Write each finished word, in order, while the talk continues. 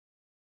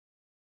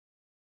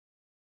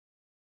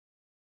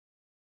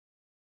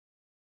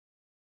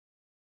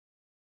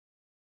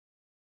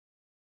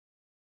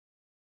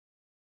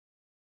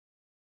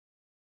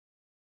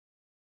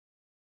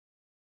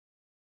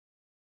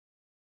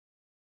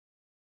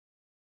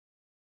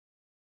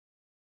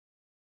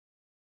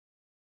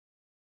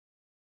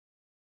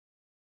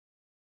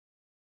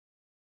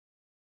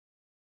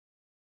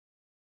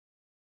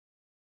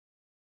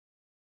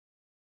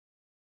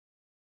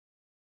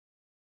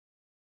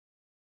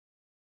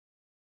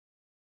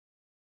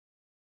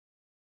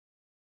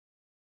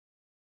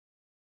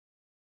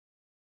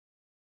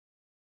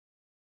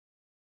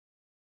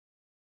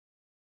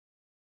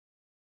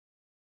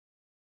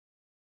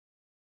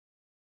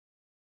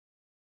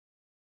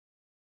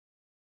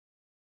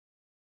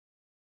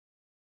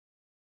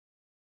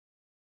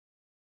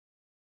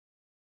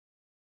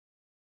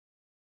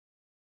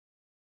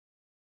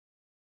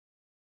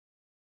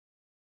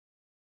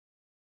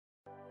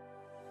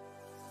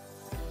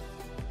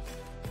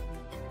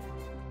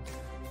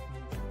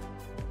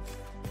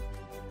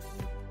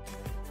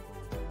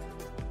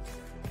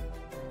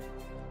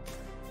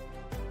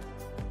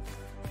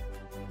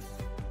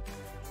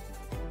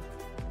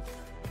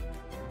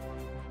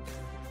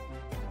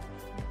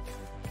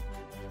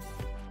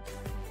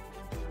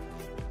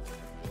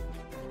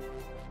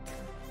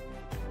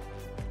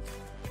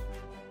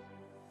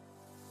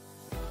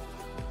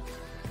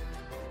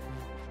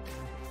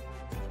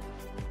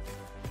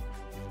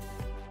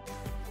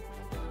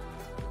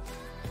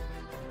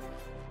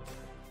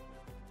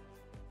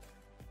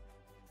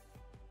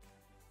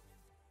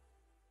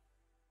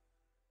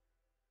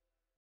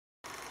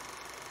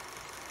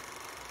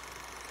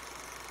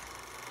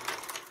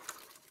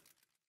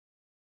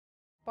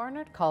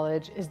Barnard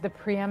College is the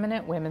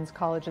preeminent women's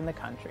college in the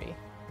country,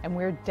 and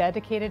we're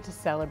dedicated to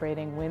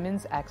celebrating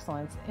women's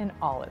excellence in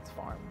all its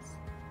forms.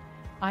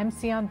 I'm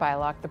Sion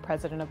Bylock, the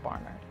president of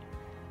Barnard.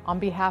 On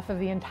behalf of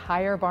the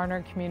entire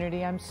Barnard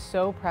community, I'm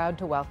so proud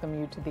to welcome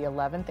you to the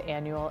 11th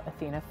Annual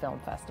Athena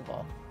Film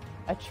Festival,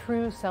 a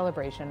true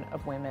celebration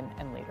of women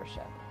and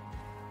leadership.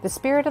 The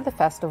spirit of the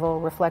festival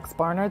reflects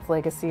Barnard's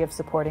legacy of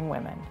supporting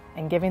women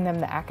and giving them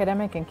the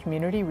academic and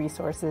community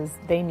resources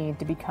they need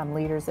to become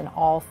leaders in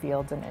all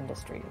fields and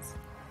industries.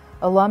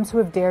 Alums who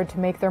have dared to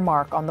make their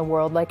mark on the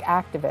world like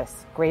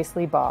activists Grace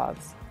Lee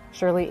Boggs,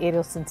 Shirley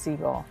Adelson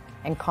Siegel,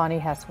 and Connie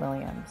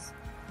Hess-Williams.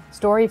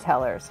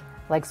 Storytellers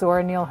like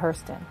Zora Neale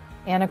Hurston,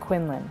 Anna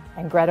Quinlan,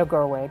 and Greta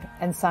Gerwig,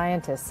 and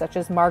scientists such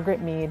as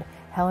Margaret Mead,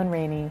 Helen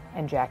Rainey,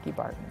 and Jackie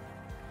Barton.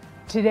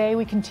 Today,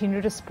 we continue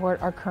to support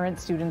our current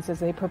students as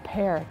they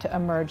prepare to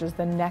emerge as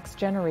the next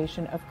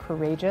generation of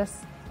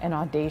courageous and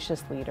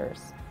audacious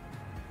leaders.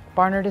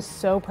 Barnard is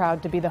so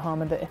proud to be the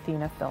home of the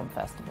Athena Film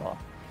Festival,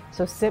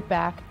 so sit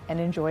back and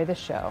enjoy the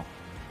show.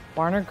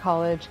 Barnard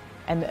College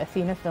and the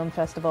Athena Film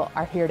Festival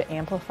are here to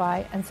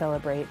amplify and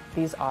celebrate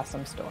these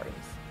awesome stories.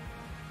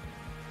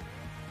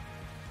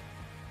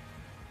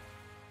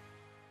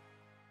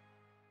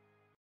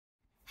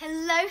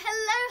 Hello,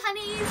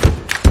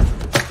 honeys!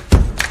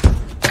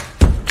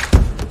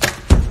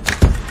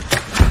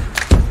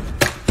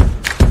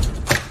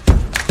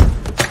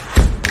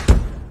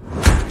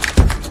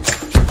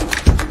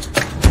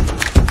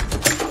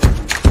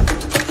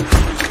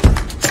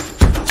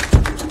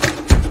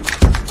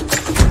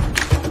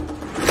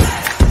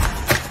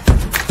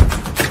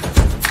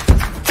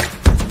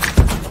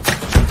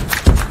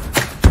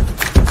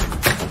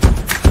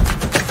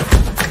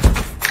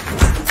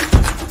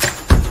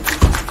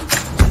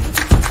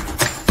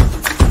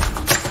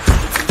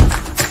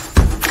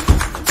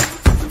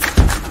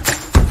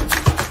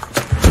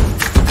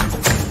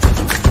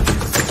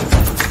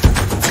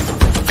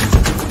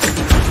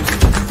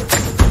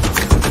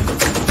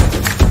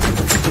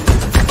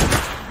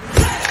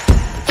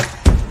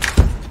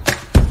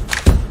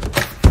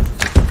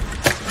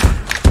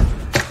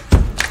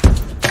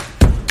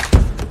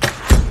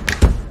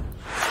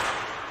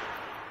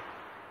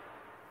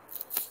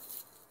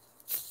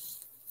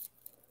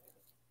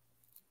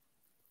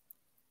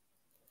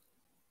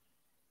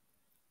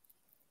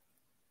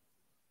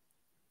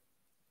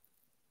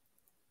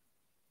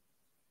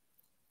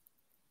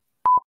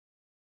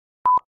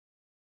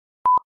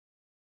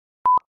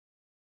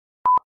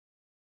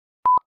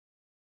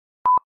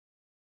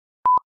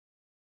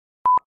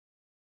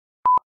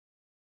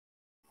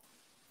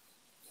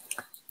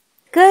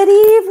 Good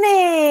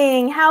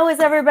evening. How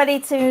is everybody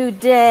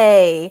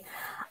today?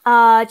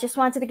 Just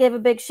wanted to give a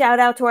big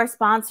shout out to our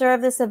sponsor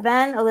of this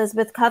event,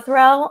 Elizabeth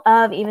Cuthrell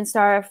of Even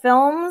Star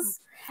Films.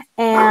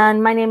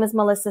 And my name is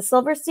Melissa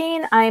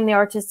Silverstein. I am the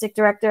artistic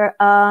director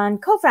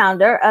and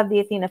co-founder of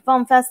the Athena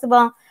Film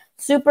Festival.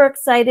 Super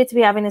excited to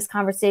be having this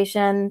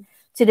conversation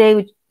today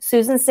with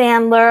Susan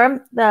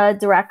Sandler, the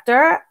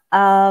director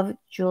of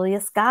Julia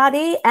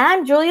Scotti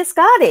and Julia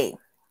Scotti.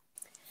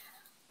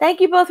 Thank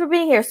you both for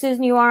being here.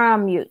 Susan, you are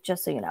on mute,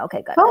 just so you know.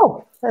 Okay, good.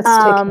 Oh, that's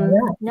taking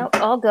that. No,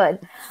 all good.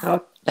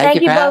 Oh,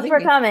 thank you both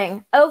for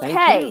coming.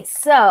 Okay,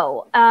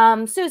 so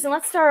Susan,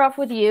 let's start off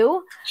with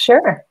you.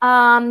 Sure.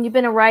 You've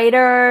been a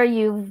writer.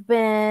 You've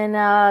been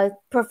a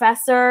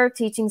professor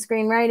teaching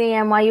screenwriting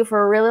at NYU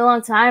for a really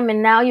long time,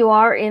 and now you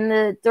are in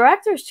the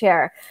director's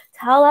chair.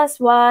 Tell us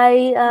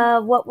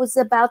why, what was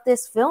about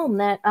this film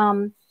that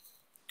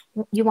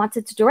you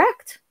wanted to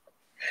direct?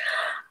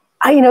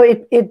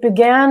 It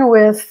began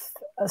with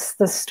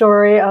the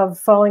story of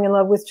falling in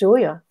love with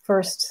Julia,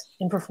 first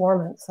in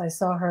performance. I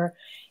saw her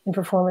in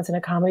performance, in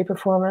a comedy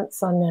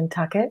performance on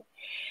Nantucket.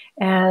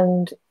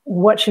 And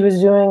what she was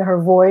doing, her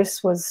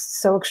voice was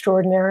so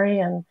extraordinary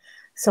and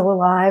so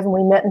alive. And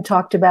we met and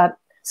talked about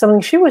something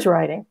she was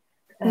writing.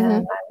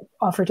 And I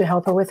offered to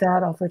help her with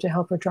that, offered to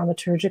help her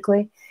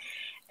dramaturgically.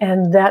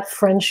 And that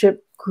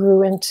friendship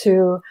grew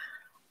into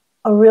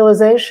a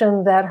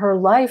realization that her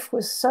life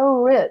was so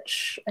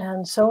rich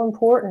and so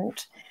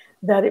important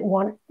that it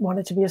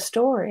wanted to be a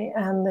story,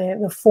 and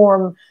the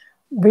form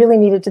really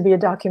needed to be a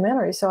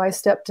documentary. So I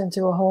stepped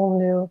into a whole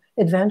new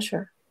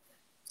adventure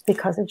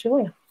because of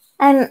Julia.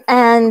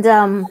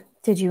 And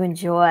did you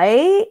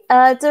enjoy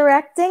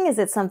directing? Is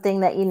it something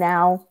that you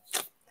now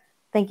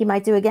think you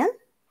might do again?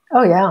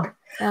 Oh, yeah.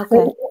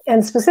 Okay.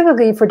 And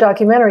specifically for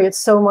documentary, it's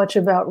so much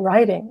about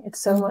writing.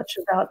 It's so much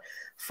about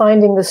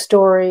finding the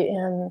story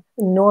in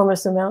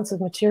enormous amounts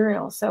of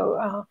material.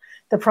 So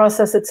the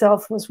process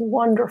itself was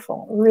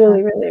wonderful,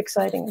 really, really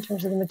exciting in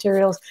terms of the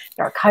materials,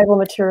 the archival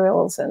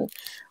materials, and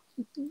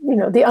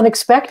the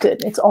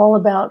unexpected. It's all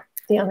about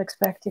the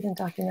unexpected in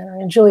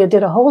documentary, and Julia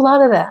did a whole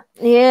lot of that.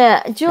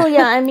 Yeah, Julia.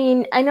 I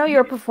mean, I know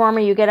you're a performer.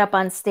 You get up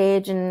on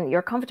stage, and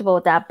you're comfortable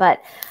with that.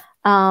 But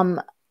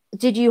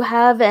did you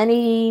have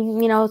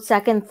any,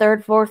 second,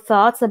 third, fourth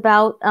thoughts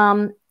about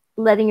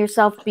letting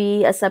yourself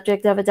be a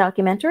subject of a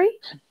documentary?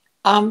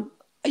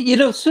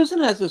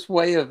 Susan has this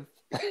way of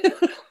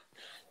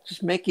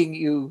just making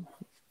you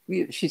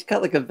she's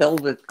got like a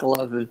velvet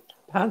glove and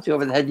pounds you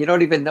over the head. You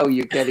don't even know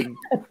you're getting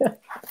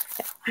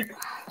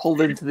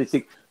pulled into the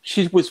thing.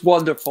 She was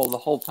wonderful the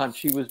whole time.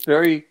 She was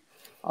very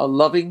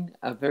loving,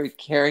 very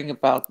caring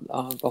about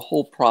the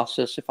whole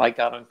process. If I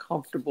got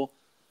uncomfortable,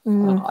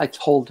 I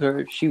told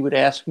her. She would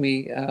ask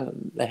me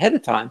ahead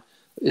of time,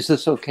 "Is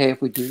this okay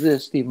if we do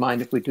this? Do you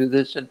mind if we do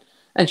this?"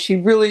 And she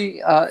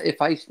really,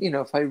 if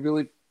I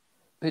really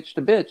pitched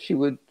a bit, she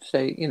would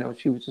say,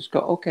 she would just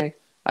go, "Okay,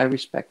 I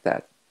respect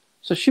that."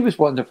 So she was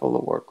wonderful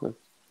to work with.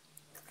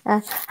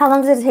 How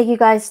long did it take you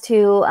guys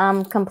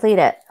to complete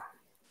it?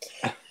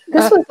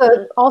 This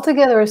was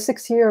altogether a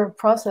 6-year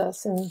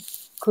process,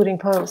 including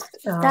post.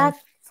 That's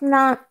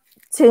not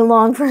too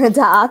long for a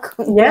doc.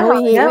 Yeah,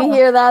 we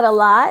hear that a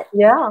lot.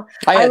 Yeah,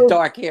 I had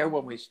dark hair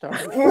when we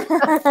started.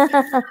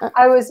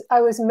 I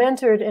was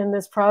mentored in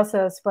this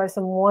process by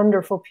some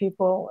wonderful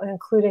people,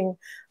 including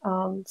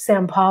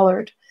Sam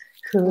Pollard,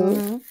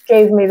 who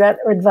gave me that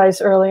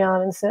advice early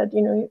on and said,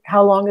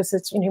 how long is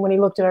it? When he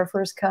looked at our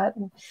first cut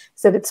and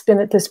said it's been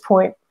at this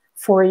point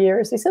 4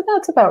 years, he said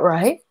that's about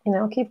right.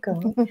 Keep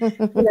going. So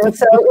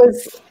it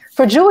was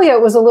for Julia.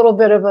 It was a little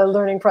bit of a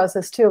learning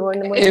process too.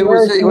 It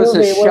was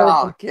a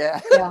shock. Yeah.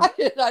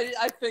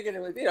 I figured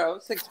it was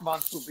 6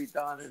 months will be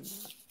done, and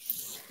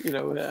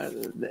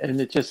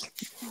and it just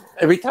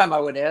every time I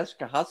would ask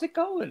her, how's it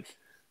going?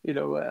 It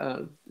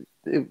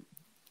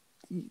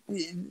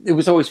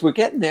was always, we're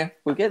getting there,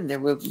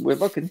 we're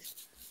looking.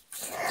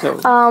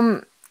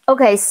 So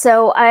okay,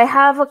 so I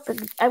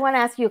want to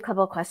ask you a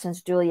couple of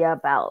questions, Julia,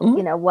 about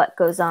what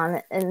goes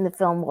on in the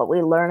film, what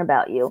we learn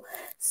about you.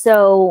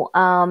 So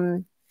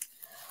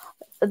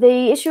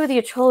the issue with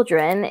your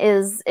children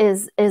is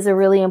a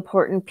really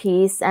important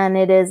piece, and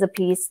it is a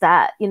piece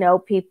that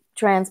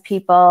trans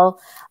people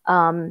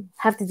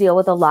have to deal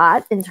with a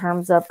lot in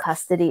terms of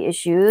custody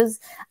issues.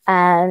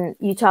 And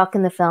you talk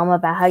in the film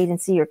about how you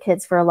didn't see your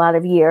kids for a lot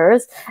of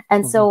years.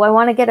 And so I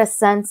want to get a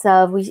sense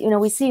of,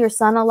 we see your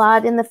son a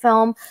lot in the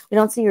film. We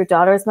don't see your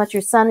daughter as much.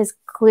 Your son is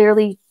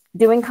clearly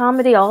doing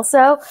comedy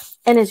also.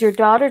 And is your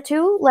daughter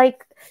too?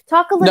 Like,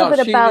 talk a little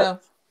bit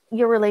about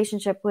your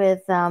relationship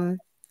with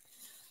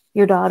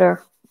your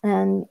daughter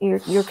and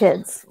your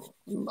kids.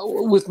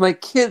 With my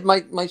kid,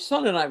 my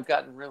son and I have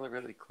gotten really,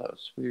 really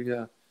close.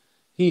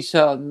 He's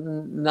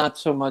not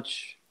so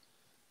much.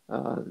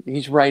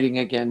 He's writing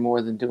again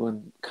more than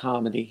doing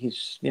comedy.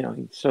 He's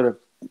sort of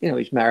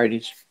he's married.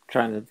 He's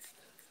trying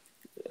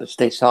to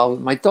stay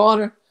solid. My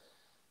daughter,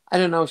 I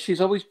don't know.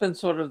 She's always been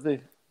sort of the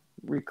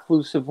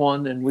reclusive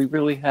one, and we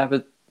really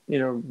haven't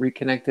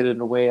reconnected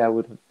in a way I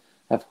would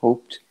have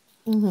hoped.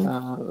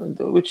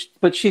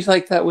 But she's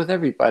like that with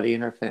everybody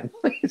in her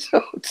family,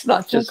 so it's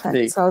not just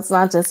me. So it's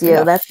not just you.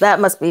 Yeah. That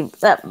must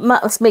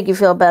make you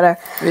feel better.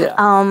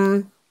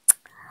 Yeah.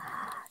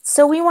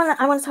 So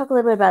I want to talk a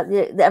little bit about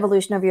the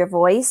evolution of your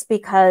voice,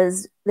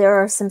 because there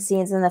are some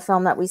scenes in the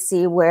film that we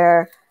see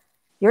where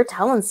you're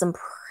telling some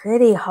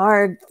pretty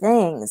hard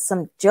things,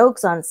 some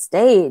jokes on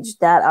stage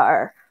that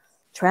are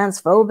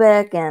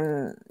transphobic,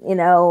 and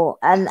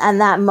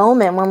and that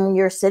moment when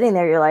you're sitting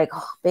there, you're like,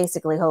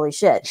 basically, holy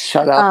shit,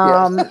 shut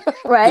up,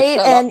 right?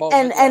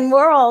 And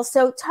we're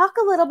also talk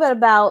a little bit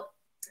about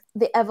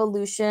the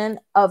evolution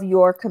of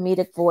your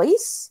comedic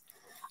voice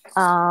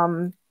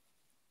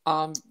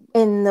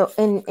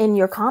in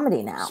your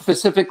comedy now,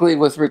 specifically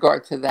with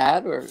regard to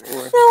that, or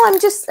no,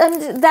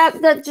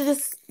 that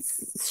just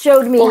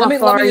showed me how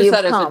far you've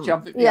come.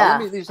 Let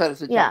me use that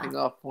as a jumping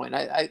off point.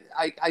 I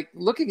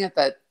looking at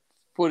that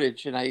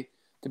footage, and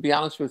to be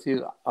honest with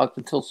you, up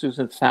until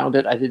Susan found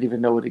it, I didn't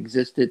even know it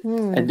existed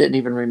and didn't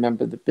even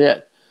remember the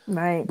bit.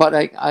 Right. But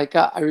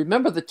I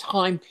remember the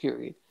time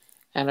period,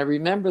 and I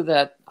remember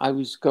that I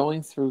was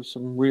going through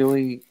some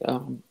really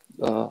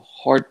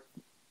hard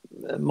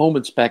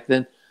moments back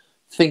then,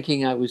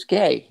 thinking I was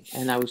gay,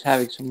 and I was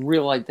having some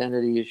real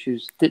identity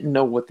issues, didn't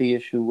know what the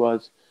issue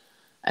was.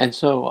 And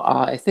so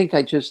I think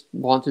I just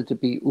wanted to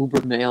be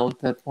uber male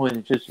at that point,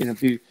 and just,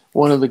 be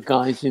one of the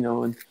guys,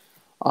 and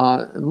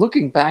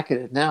looking back at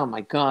it now,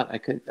 my God, I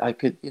could, I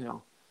can't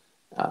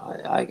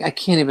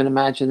even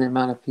imagine the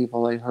amount of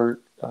people I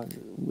hurt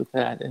with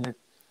that. And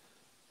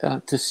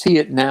to see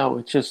it now,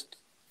 it just,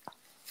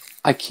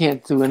 I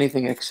can't do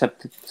anything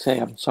except to say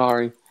I'm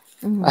sorry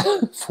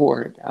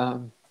for it.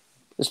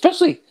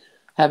 Especially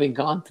having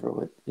gone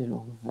through it,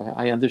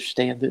 I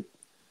understand it.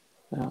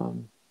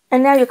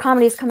 And now your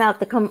comedies come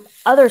out the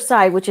other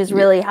side, which is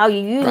really how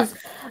you use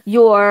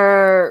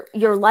your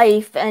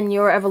life and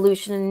your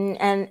evolution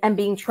and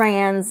being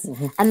trans,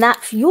 and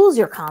that fuels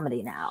your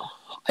comedy now.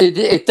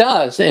 It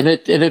does, and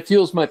it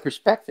fuels my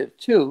perspective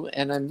too.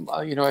 And I'm,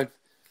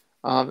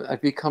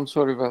 I've become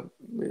sort of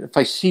if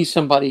I see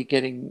somebody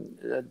getting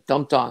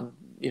dumped on,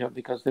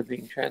 because they're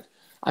being trans,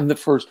 I'm the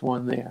first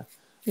one there.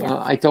 Yeah.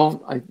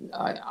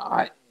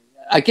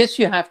 I guess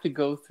you have to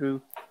go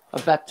through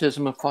a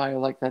baptism of fire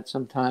like that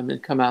sometime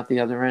and come out the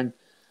other end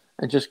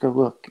and just go,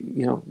 look,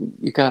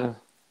 you gotta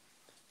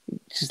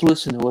just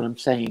listen to what I'm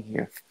saying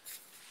here.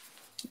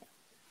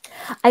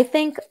 I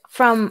think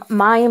from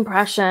my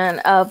impression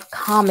of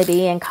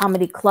comedy and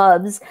comedy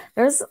clubs,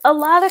 there's a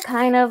lot of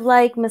kind of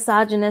like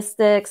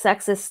misogynistic,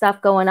 sexist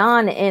stuff going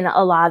on in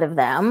a lot of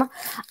them.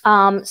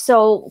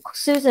 So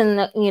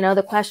Susan, you know,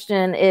 the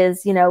question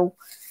is, you know,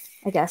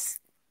 I guess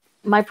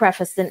my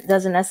preface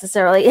doesn't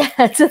necessarily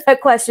answer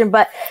that question,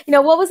 but you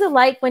know, what was it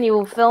like when you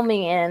were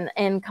filming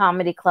in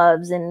comedy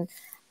clubs? And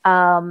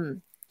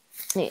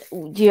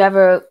do you have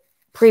a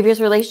previous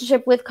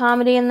relationship with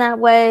comedy in that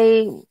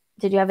way?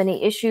 Did you have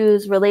any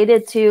issues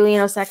related to, you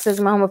know,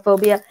 sexism,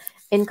 homophobia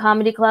in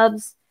comedy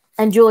clubs?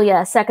 And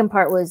Julia, second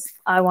part was,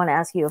 I want to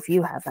ask you if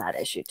you have that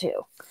issue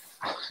too.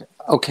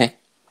 Okay.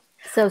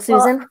 So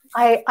Susan?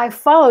 Well, I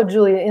followed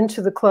Julia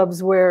into the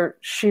clubs where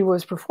she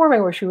was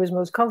performing, where she was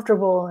most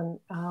comfortable,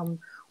 and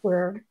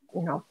where,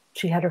 you know,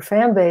 she had her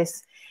fan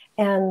base.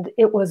 And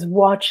it was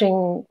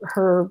watching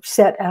her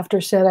set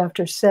after set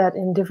after set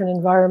in different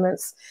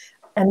environments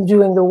and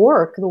doing the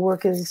work. The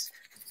work is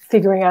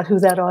figuring out who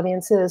that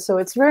audience is. So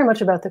it's very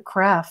much about the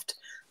craft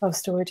of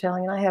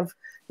storytelling. And I have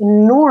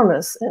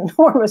enormous,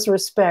 enormous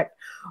respect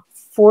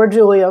for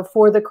Julia,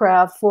 for the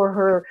craft, for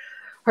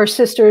her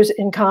sisters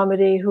in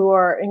comedy who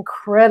are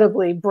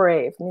incredibly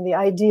brave. I mean, the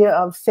idea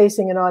of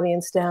facing an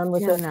audience down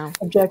with the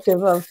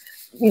objective of,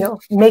 you know,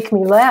 make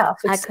me laugh.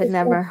 I could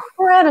never.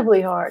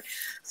 Incredibly hard.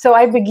 So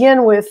I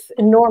begin with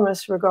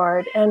enormous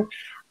regard. And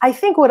I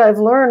think what I've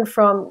learned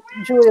from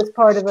Julia's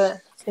part of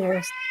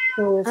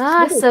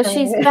so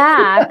she's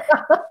back.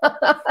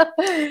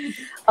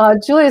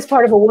 Julia's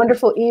part of a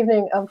wonderful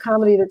evening of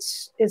comedy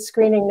that's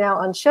screening now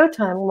on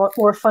Showtime,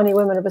 More Funny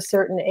Women of a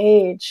Certain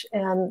Age.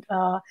 And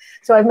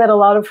so I've met a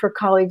lot of her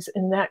colleagues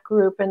in that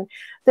group, and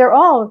they're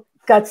all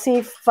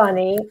gutsy,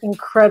 funny,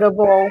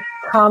 incredible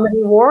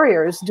comedy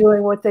warriors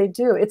doing what they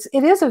do. It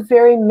is a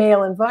very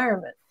male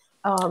environment.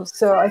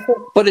 So I think,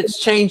 but it's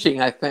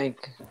changing, I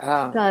think.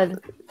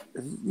 Good.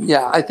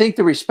 Yeah, I think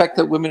the respect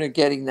that women are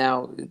getting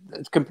now,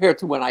 compared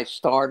to when I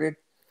started,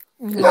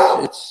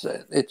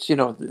 it's you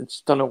know,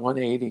 it's done a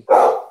 180.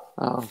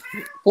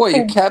 Boy,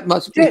 your cat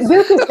must be.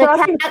 The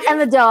cat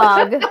and the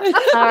dog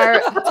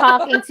are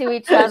talking to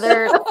each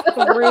other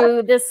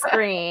through the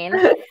screen.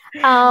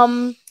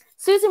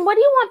 Susan, what do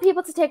you want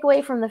people to take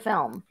away from the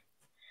film?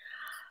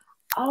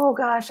 Oh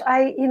gosh,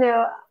 I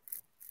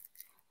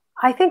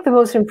think the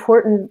most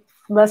important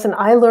lesson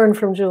I learned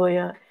from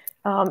Julia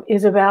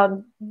is about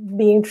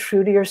being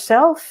true to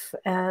yourself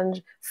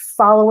and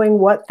following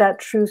where that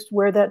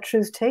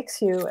truth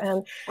takes you.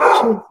 And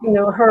she, you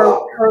know,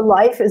 her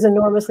life is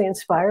enormously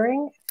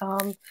inspiring.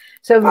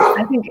 So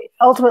I think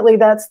ultimately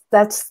that's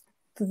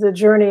the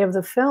journey of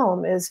the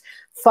film, is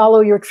follow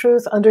your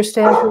truth,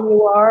 understand who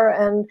you are,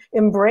 and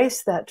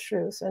embrace that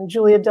truth. And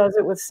Julia does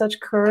it with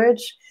such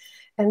courage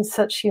and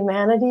such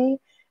humanity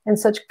and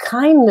such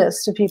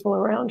kindness to people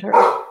around her.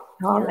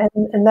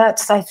 And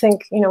that's, I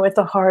think, you know, at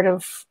the heart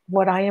of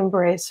what I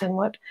embrace, and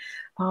what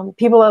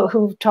people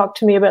who talk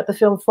to me about the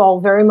film fall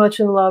very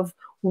much in love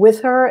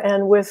with her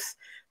and with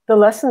the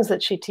lessons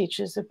that she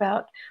teaches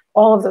about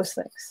all of those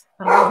things.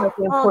 About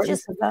the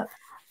importance of that.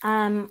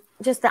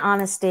 Just the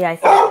honesty, I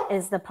think,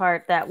 is the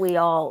part that we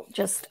all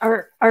just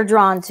are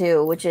drawn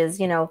to, which is,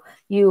 you know,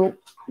 you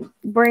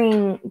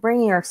bring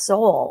your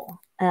soul,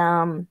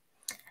 and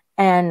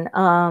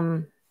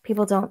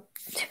people don't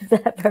do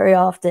that very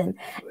often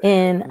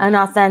in an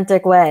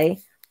authentic way.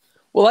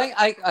 Well,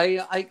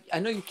 I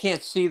know you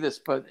can't see this,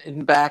 but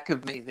in back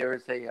of me there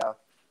is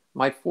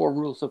my 4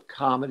 Rules of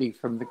Comedy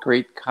from the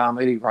great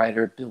comedy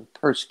writer Bill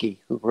Persky,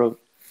 who wrote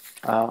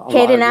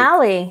Kate and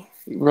Allie.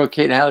 Wrote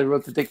Kate and Allie,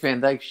 wrote the Dick Van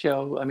Dyke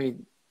Show. I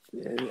mean,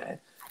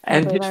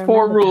 and his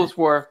 4 rules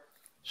were: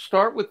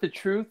 start with the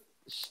truth,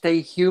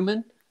 stay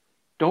human,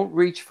 don't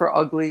reach for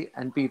ugly,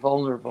 and be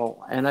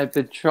vulnerable. And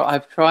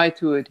I've tried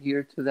to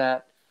adhere to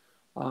that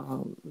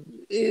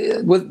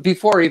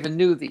before I even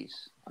knew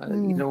these.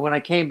 You know, when I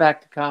came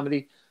back to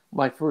comedy,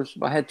 I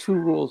had 2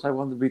 rules. I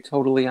wanted to be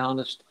totally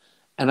honest,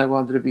 and I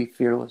wanted to be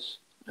fearless.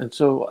 And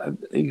so,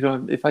 you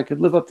know, if I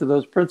could live up to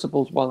those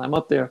principles while I'm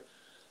up there,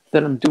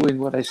 then I'm doing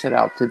what I set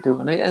out to do.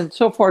 And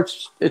so far,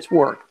 it's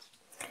worked.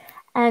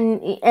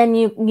 And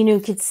you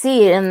could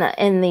see in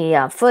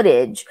the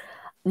footage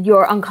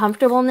your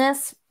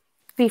uncomfortableness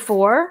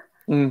before.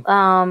 You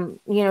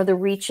know, the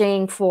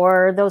reaching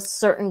for those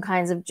certain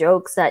kinds of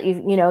jokes that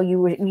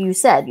you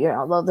said, you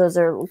know, those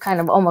are kind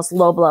of almost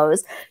low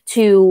blows,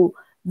 to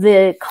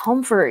the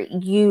comfort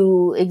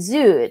you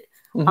exude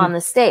on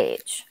the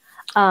stage.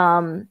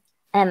 And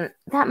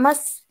that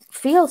must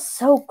feel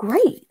so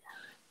great.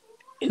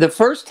 The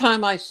first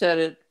time I said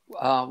it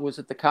was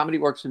at the Comedy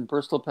Works in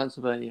Bristol,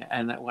 Pennsylvania.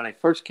 And when I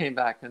first came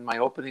back, and my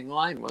opening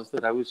line was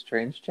that I was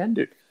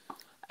transgendered.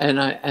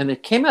 And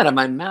it came out of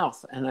my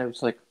mouth, and I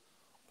was like,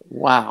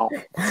 wow,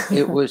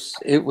 it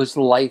was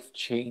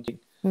life-changing.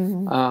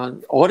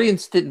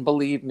 Audience didn't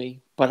believe me,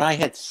 but I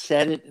had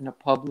said it in a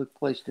public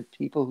place to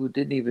people who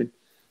didn't even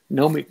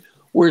know me.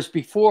 Whereas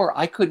before,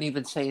 I couldn't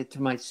even say it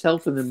to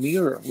myself in the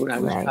mirror when I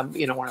was,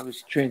 when I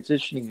was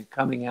transitioning and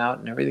coming out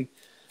and everything.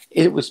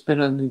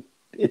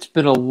 It's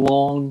been a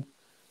long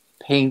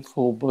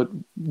painful but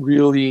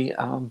really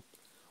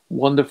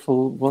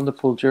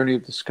wonderful journey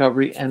of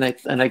discovery. And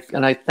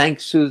I thank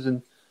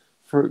Susan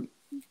for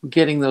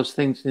getting those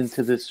things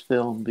into this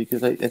film,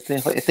 because I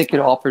think it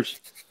offers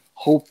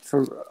hope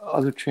for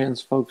other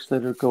trans folks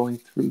that are going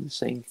through the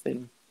same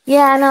thing.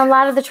 Yeah, and a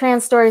lot of the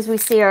trans stories we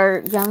see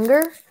are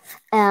younger.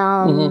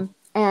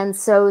 And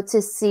so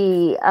to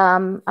see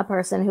a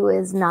person who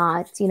is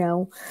not,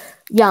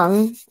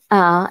 young,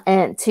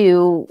 and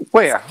to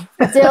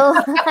still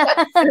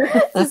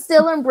to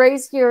still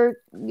embrace your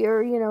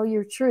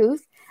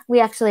truth. We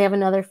actually have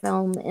another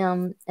film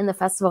in the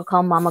festival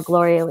called Mama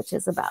Gloria, which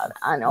is about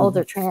an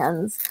older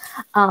trans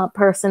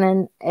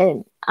person,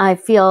 and I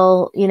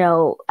feel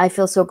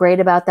so great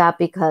about that,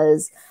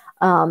 because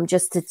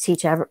just to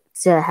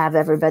to have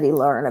everybody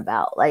learn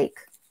about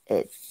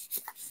it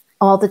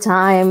all the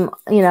time.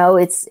 You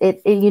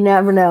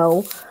never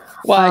know.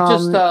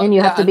 Well, and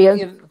you have to be.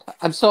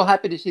 I'm so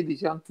happy to see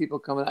these young people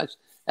coming out.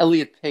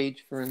 Elliot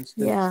Page, for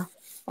instance. Yeah.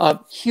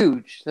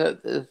 Huge for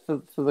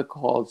the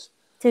cause.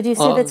 Did you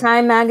see the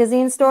Time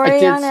magazine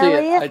story on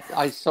Elliot?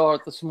 I saw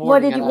it this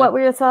morning. What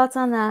were your thoughts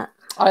on that?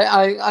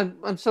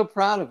 I'm so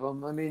proud of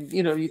him. I mean,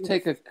 you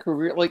take a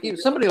career like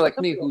somebody like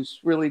me who's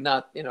really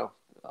not,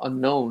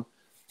 unknown,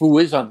 who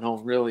is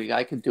unknown really.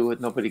 I could do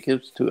it. Nobody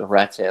gives to a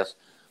rat's ass.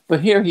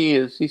 But here he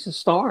is. He's a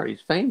star.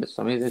 He's famous.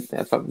 I mean,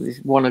 he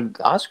won an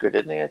Oscar,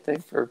 didn't he? I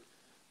think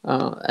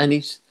and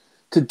he's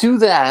to do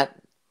that.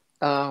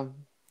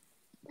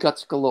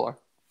 Guts galore.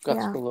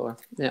 Galore.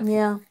 Yeah.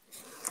 Yeah,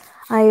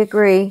 I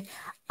agree.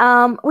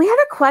 We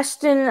had a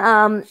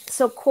question.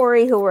 So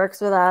Corey, who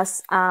works with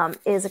us,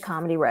 is a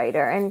comedy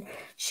writer, and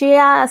she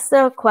asked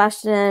a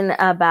question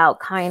about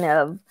kind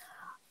of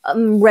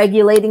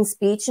regulating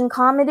speech in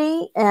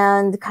comedy,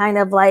 and kind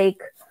of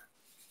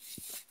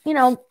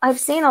I've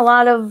seen a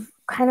lot of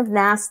kind of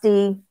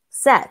nasty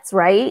sets,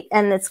 right?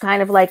 And it's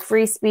kind of like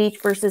free speech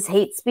versus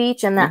hate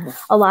speech, and that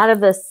a lot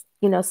of this,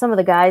 some of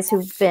the guys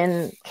who've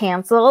been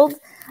canceled,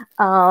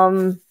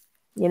 kind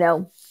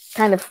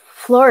of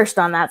flourished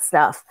on that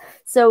stuff.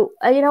 So,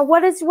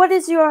 what is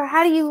your,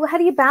 how do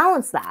you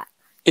balance that?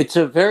 It's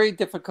a very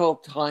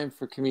difficult time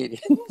for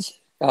comedians.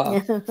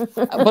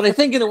 But I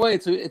think in a way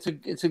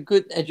it's a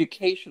good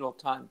educational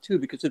time too,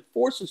 because it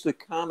forces the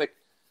comic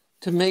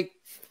to make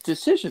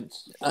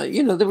decisions.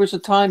 There was a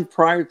time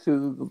prior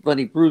to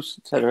Lenny Bruce,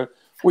 et cetera,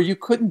 where you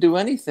couldn't do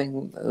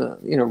anything,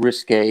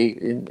 risque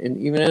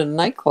even in a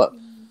nightclub.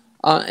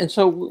 And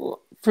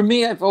so for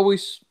me, I've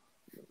always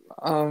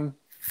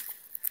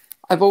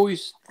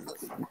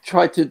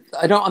tried to.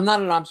 I'm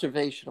not an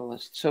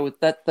observationalist, so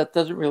that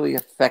doesn't really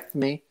affect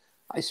me.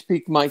 I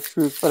speak my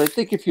truth, but I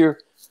think if you're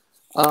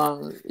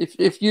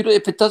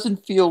if it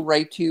doesn't feel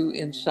right to you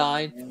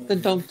inside,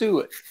 then don't do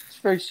it. It's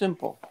very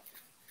simple.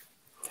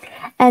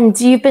 And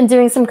you've been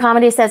doing some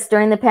comedy sets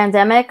during the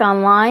pandemic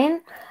online.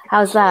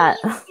 How's that?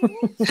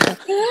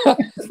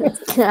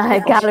 It's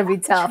gotta be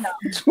tough.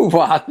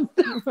 What?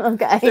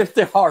 Okay. If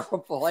they're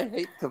horrible, I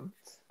hate them.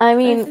 I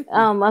mean,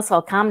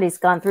 also comedy's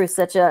gone through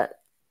such a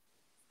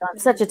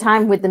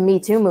time with the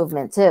Me Too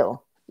movement too.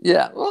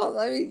 Yeah, well,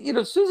 I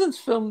mean, Susan's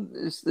film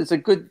is a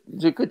good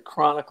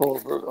chronicle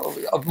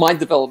of my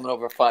development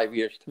over 5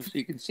 years too. So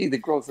you can see the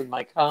growth in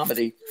my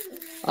comedy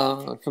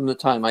from the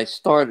time I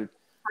started,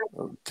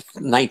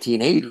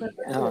 1980.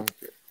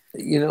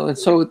 And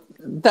so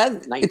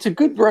that it's a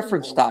good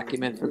reference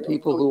document for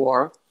people who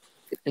are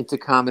into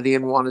comedy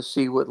and want to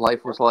see what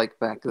life was like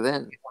back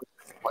then.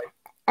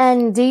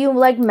 And do you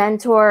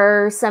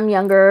mentor some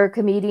younger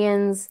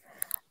comedians?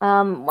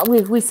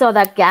 We saw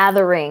that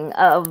gathering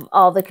of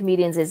all the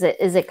comedians. Is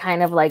it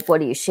kind of what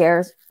do you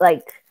share?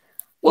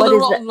 Well,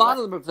 a lot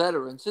of them are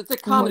veterans. It's a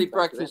comedy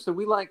breakfast, and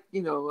we like,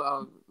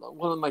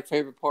 one of my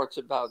favorite parts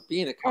about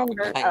being a comic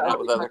is hanging out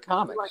with other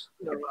comics,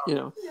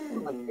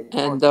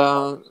 And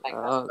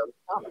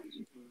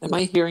am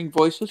I hearing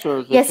voices, or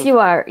is it yes, you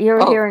are.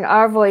 You're hearing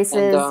our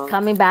voices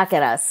coming back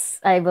at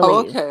us, I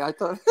believe. Oh, okay. I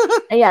thought.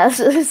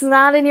 Yes, it's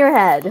not in your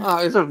head.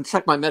 I was going to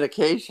check my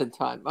medication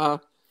time.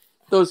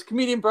 Those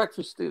comedian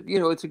breakfasts,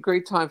 it's a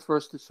great time for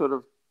us to sort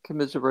of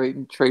commiserate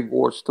and trade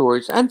war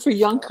stories, and for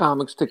young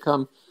comics to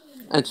come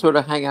and sort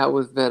of hang out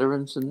with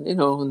veterans and,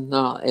 and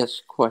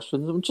ask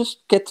questions and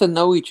just get to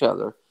know each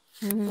other.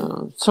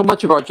 Mm-hmm. So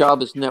much of our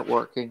job is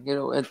networking,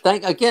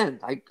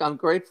 and I'm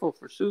grateful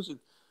for Susan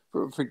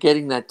for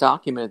getting that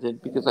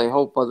documented, because I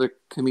hope other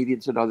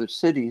comedians in other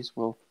cities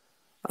will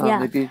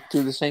maybe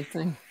do the same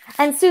thing.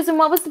 And Susan,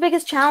 what was the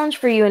biggest challenge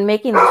for you in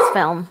making this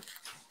film?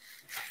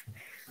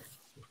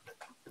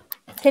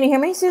 Can you hear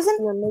me, Susan?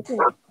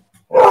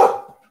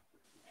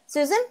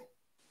 Susan?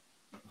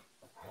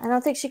 I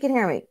don't think she can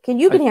hear me.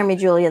 You can hear me,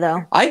 Julia,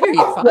 though. I hear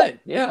you fine.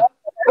 Yeah.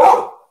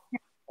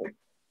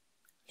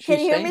 Can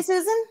you hear me,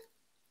 Susan?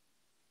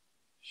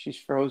 She's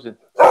frozen.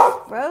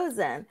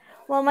 Frozen.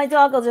 Well, my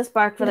dog will just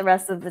bark for the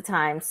rest of the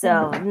time,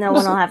 so no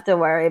one will have to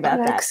worry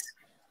about that.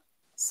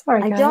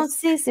 Sorry, guys. I don't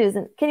see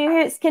Susan. Can you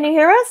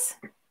hear us?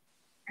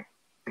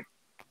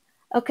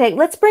 Okay,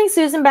 let's bring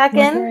Susan back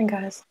in. Hearing,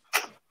 guys.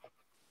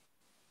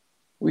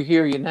 We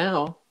hear you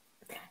now.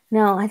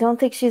 No, I don't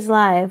think she's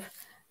live.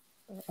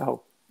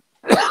 Oh.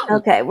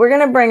 Okay, we're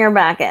gonna bring her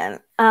back in.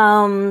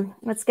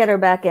 Let's get her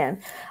back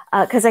in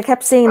because I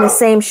kept seeing the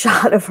same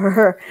shot of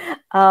her.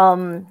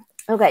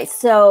 Okay,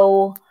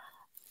 so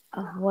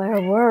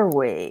where were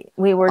we?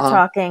 We were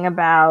talking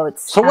about.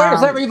 So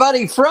where's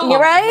everybody from? You're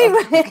right.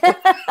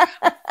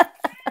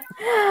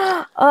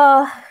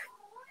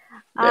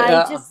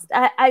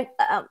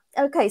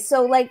 Okay,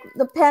 so like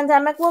the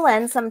pandemic will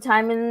end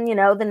sometime in,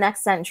 the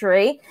next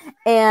century.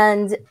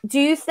 And do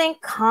you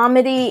think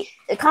comedy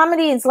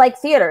is like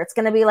theater? It's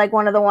going to be like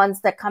one of the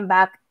ones that come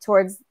back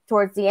towards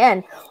the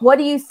end. What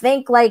do you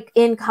think, like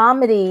in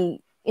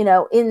comedy,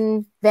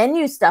 in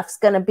venue stuff's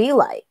going to be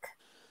like?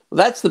 Well,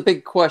 that's the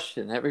big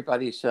question.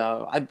 Everybody's.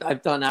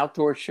 I've done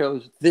outdoor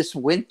shows this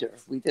winter.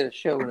 We did a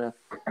show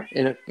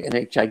in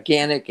a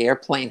gigantic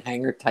airplane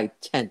hangar type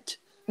tent.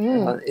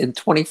 In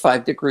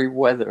 25-degree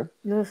weather,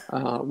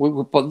 we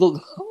were bundled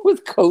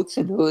with coats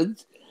and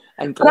hoods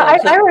and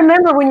gloves. I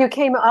remember when you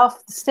came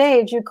off the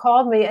stage, you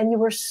called me and you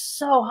were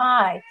so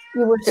high.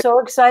 You were so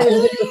excited.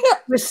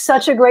 It was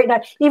such a great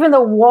night. Even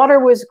the water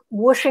was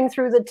whooshing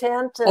through the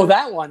tent. And,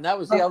 that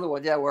was the other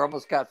one. Yeah, where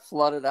almost got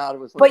flooded out. It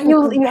was. But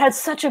you had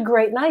such a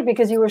great night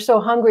because you were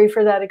so hungry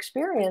for that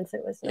experience.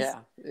 It was.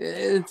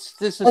 This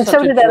is and such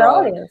so a did that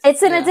drug. audience.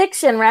 It's an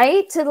addiction,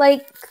 right? To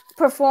like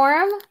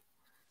perform.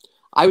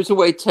 I was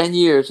away 10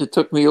 years. It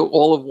took me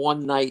all of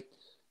one night.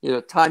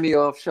 Tie me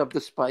off, shove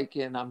the spike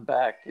in, I'm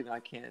back.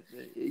 I can't.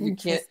 You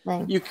can't.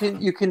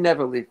 You can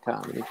never leave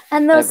comedy.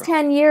 And those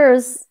 10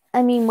 years,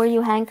 I mean, were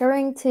you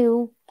hankering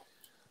to?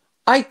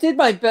 I did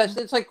my best.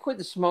 It's like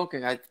quitting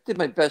smoking. I did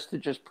my best to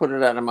just put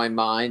it out of my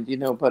mind,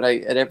 But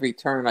at every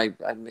turn, I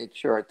made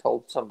sure I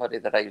told somebody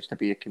that I used to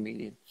be a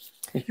comedian.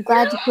 I'm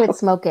glad you quit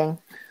smoking.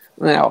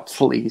 Now,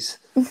 please.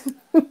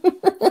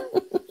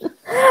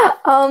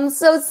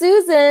 So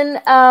Susan,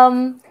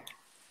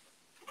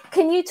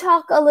 can you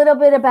talk a little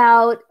bit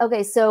about?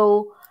 Okay,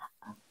 so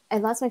I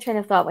lost my train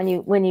of thought when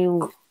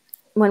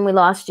we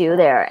lost you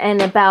there,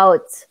 and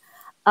about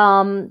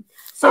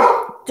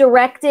so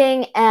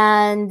directing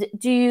and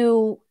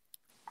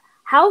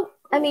how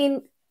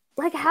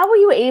were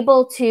you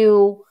able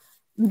to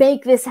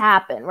make this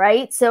happen,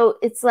 right? So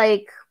it's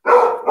like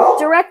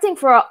directing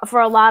for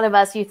a lot of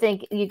us. You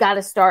think you got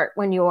to start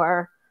when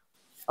you're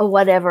a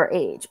whatever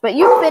age, but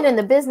you've been in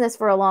the business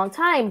for a long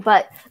time.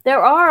 But there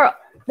are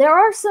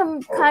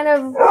some kind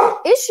of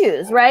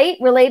issues, right,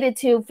 related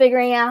to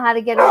figuring out how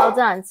to get it all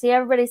done. See,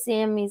 everybody see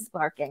him, he's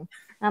barking.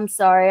 I'm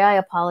sorry, I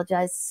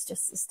apologize. It's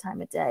just this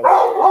time of day.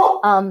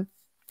 So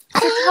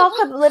talk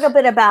a little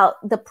bit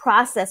about the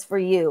process for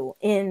you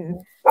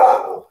in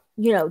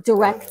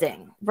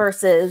directing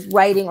versus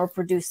writing or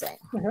producing.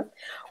 Mm-hmm.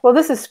 Well,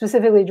 this is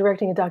specifically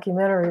directing a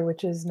documentary,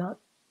 which is not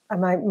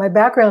my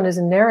background is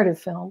in narrative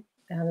film.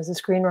 And as a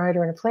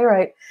screenwriter and a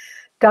playwright,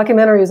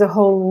 documentary is a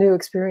whole new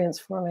experience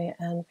for me.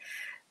 And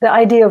the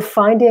idea of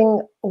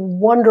finding a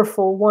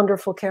wonderful,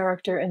 wonderful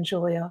character in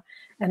Julia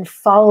and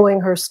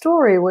following her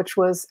story, which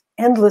was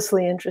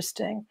endlessly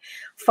interesting,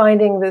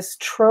 finding this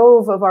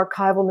trove of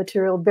archival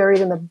material buried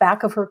in the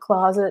back of her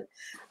closet,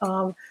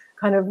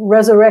 kind of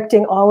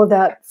resurrecting all of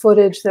that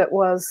footage that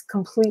was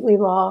completely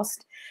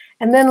lost,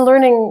 and then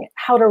learning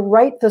how to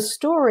write the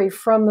story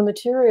from the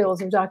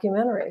materials of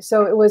documentary.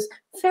 So it was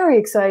very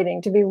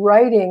exciting to be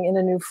writing in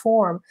a new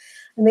form.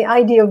 And the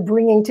idea of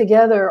bringing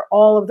together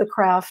all of the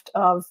craft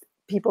of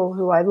people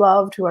who I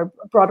loved, who I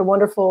brought a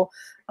wonderful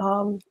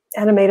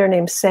animator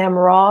named Sam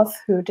Roth,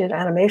 who did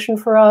animation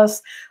for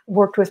us,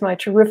 worked with my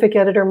terrific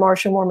editor,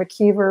 Marcia Moore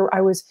McKeever.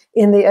 I was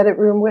in the edit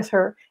room with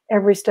her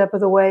every step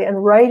of the way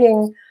and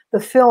writing the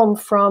film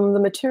from the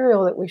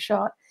material that we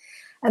shot.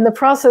 And the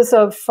process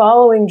of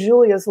following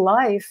Julia's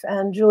life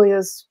and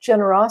Julia's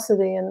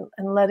generosity and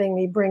letting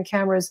me bring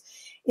cameras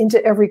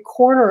into every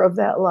corner of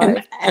that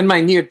life. And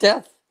my near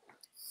death.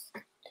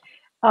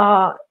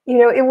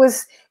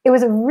 It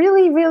was a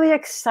really, really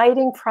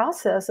exciting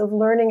process of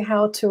learning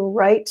how to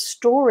write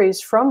stories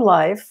from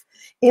life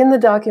in the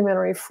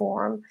documentary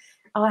form.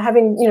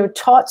 Having,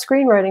 taught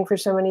screenwriting for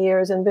so many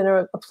years and been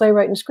a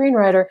playwright and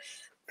screenwriter,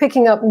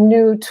 picking up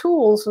new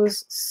tools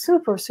was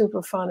super,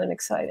 super fun and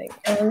exciting.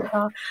 And,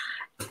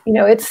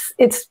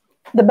 it's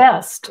the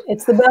best.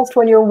 It's the best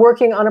when you're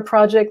working on a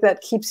project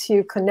that keeps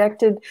you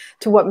connected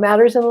to what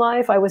matters in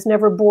life. I was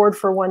never bored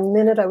for 1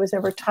 minute. I was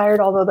never tired,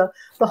 although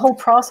the whole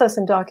process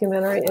in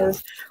documentary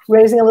is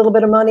raising a little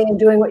bit of money and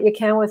doing what you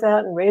can with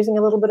that, and raising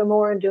a little bit of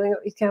more and doing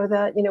what you can with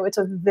that. It's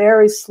a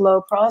very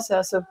slow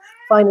process of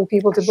finding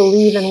people to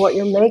believe in what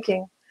you're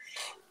making.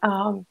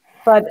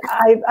 But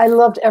I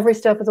loved every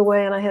step of the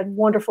way, and I had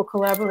wonderful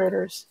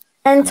collaborators.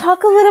 And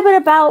talk a little bit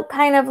about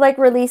kind of like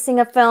releasing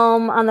a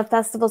film on the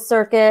festival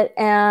circuit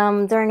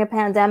during a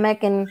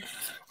pandemic, and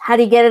how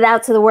do you get it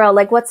out to the world?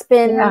 Like, what's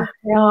been? Yeah.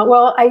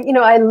 Well,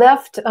 I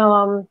left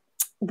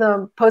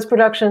the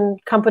post-production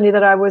company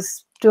that I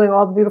was doing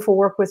all the beautiful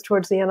work with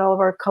towards the end, all of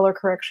our color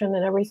correction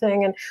and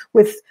everything, and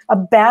with a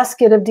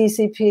basket of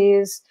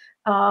DCPs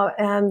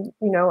and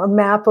a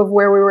map of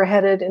where we were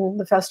headed in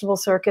the festival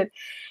circuit.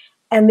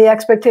 and the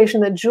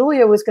expectation that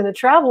Julia was going to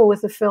travel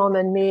with the film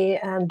and me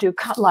and do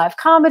live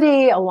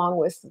comedy along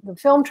with the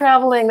film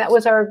traveling. That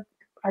was our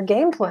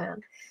game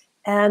plan.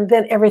 And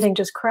then everything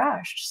just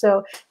crashed.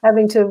 So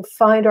having to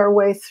find our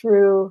way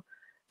through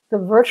the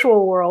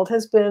virtual world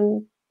has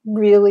been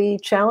really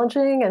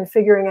challenging, and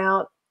figuring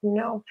out,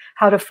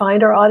 how to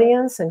find our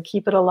audience and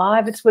keep it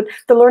alive. It's what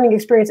the learning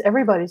experience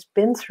everybody's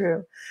been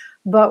through.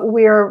 But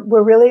we're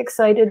really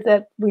excited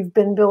that we've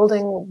been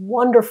building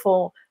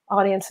wonderful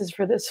audiences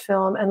for this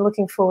film and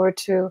looking forward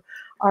to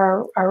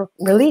our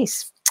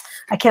release.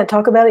 I can't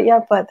talk about it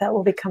yet, but that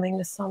will be coming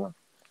this summer.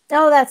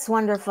 Oh, that's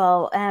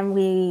wonderful. And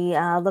we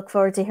look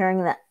forward to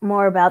hearing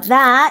more about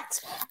that.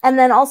 And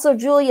then also,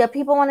 Julia,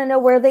 people want to know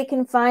where they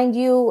can find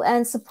you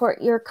and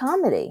support your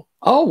comedy.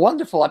 Oh,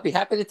 wonderful. I'd be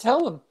happy to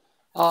tell them.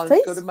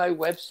 Please. Go to my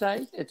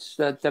website. It's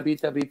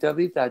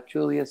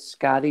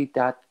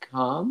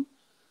www.juliascotti.com.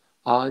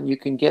 You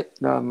can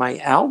get my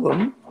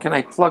album. Can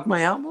I plug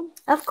my album?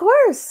 Of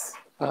course.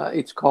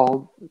 It's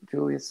called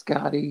Julia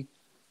Scotti,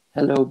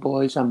 Hello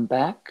Boys, I'm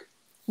Back.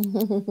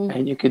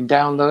 And you can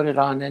download it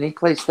on any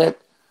place that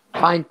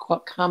fine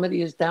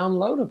comedy is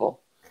downloadable.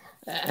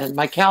 And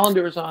my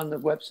calendar is on the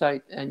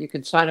website, and you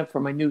can sign up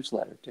for my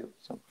newsletter too.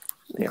 So,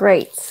 yeah.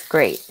 Great.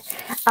 Let's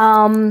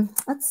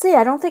see.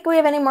 I don't think we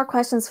have any more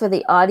questions for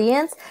the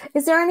audience.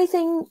 Is there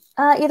anything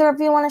either of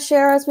you want to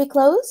share as we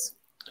close?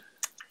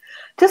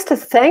 Just to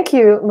thank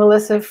you,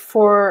 Melissa,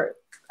 for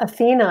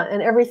Athena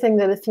and everything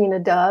that Athena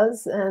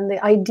does, and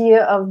the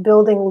idea of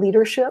building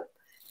leadership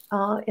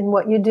in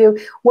what you do.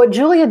 What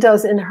Julia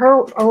does in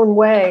her own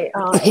way,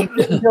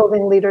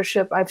 building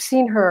leadership. I've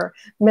seen her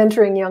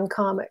mentoring young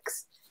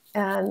comics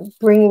and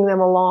bringing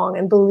them along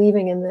and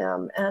believing in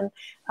them. And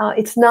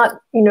it's not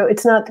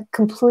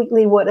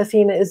completely what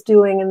Athena is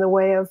doing in the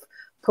way of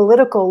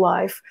political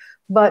life,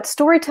 but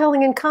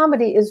storytelling and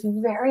comedy is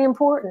very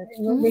important.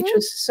 It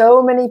reaches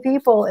so many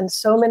people in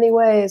so many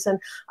ways. And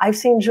I've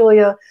seen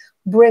Julia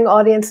bring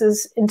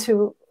audiences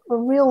into a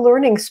real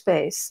learning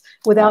space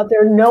without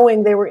their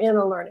knowing they were in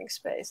a learning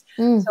space.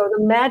 So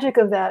the magic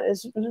of that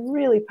is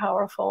really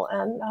powerful,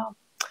 and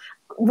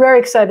very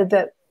excited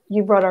that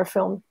you brought our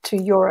film to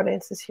your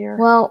audiences here.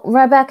 Well,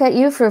 right back at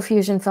you for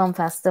Fusion Film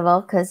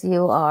Festival, because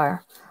you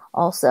are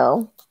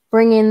also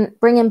bringing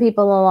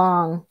people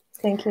along.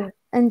 Thank you.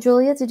 And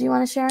Julia, did you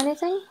want to share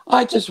anything?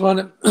 I just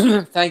want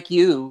to thank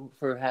you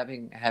for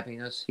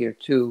having us here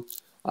too.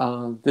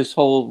 This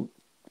whole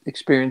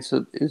experience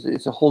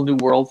is a whole new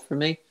world for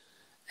me.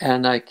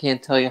 And I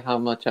can't tell you how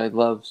much I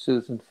love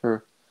Susan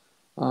for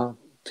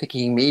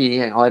picking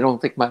me. I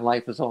don't think my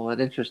life is all that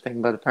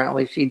interesting, but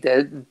apparently she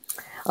did.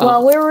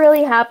 Well, we're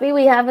really happy.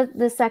 We have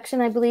this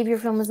section. I believe your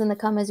film is in the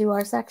Come As You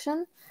Are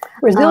section.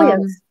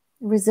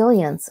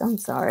 Resilience. I'm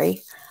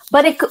sorry.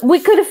 But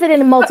we could have fit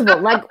in multiple.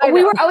 Like,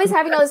 we were always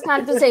having all these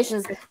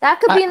conversations. That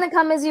could be in the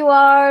Come As You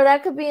Are.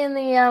 That could be in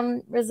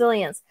the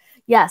resilience.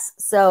 Yes.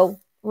 So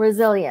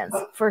resilience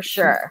for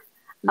sure.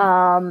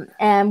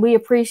 And we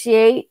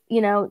appreciate,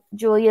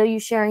 Julia, you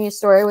sharing your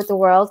story with the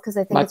world, because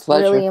I think it's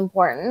really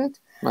important.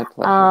 My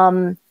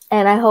pleasure.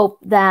 And I hope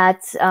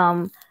that,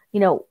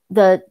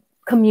 the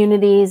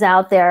communities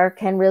out there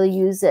can really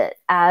use it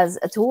as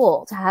a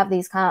tool to have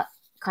these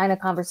kind of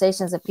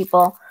conversations that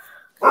people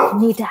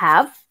need to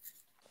have.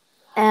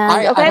 And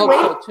I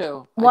hope so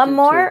too. One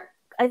more.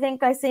 I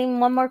think I see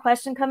one more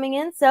question coming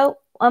in. So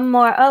one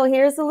more. Oh,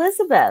 here's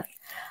Elizabeth.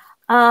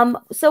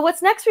 So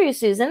what's next for you,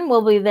 Susan?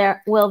 Will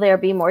there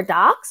be more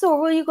docs,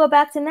 or will you go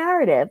back to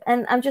narrative?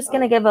 And I'm just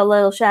going to give a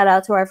little shout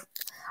out to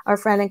our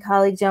friend and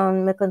colleague,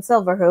 Joan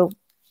Micklin-Silver, who,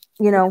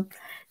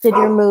 did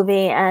your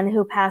movie and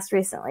who passed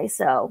recently.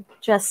 So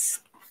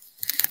just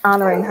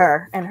honoring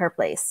her and her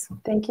place.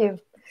 Thank you.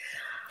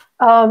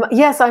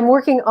 Yes, I'm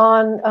working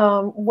on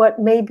what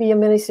may be a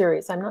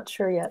miniseries. I'm not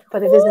sure yet,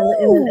 but it is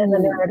in the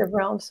narrative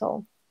realm.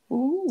 So.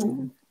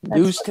 Ooh.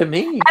 News to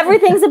me.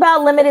 Everything's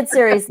about limited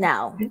series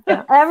now.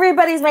 Yeah.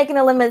 Everybody's making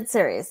a limited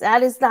series.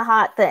 That is the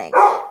hot thing.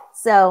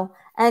 So,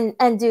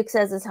 and Duke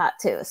says it's hot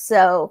too.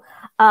 So,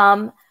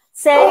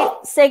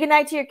 say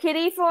goodnight to your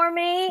kitty for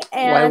me.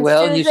 And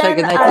Why, Susan, you say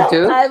goodnight to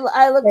Duke?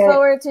 I look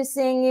forward to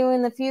seeing you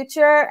in the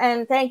future.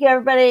 And thank you,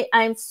 everybody.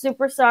 I'm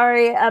super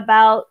sorry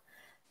about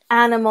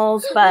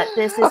animals, but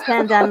this is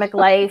pandemic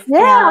life.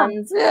 Yeah.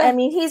 And I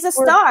mean, he's a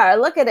star.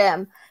 Look at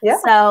him. Yeah.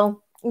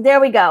 So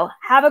there we go.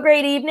 Have a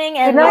great evening,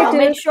 and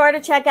make sure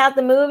to check out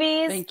the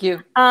movies. Thank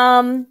you.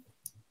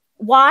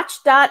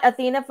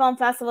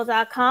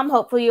 Watch.athenafilmfestival.com.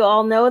 Hopefully you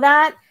all know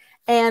that.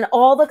 And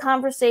all the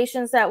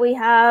conversations that we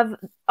have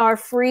are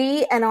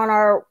free and on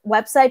our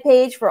website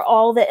page for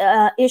all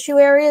the issue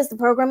areas, the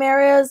program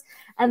areas.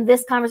 And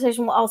this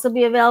conversation will also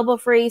be available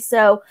free.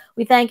 So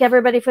we thank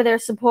everybody for their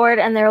support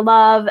and their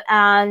love,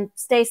 and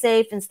stay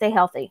safe and stay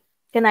healthy.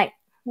 Good night.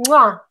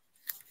 Mwah.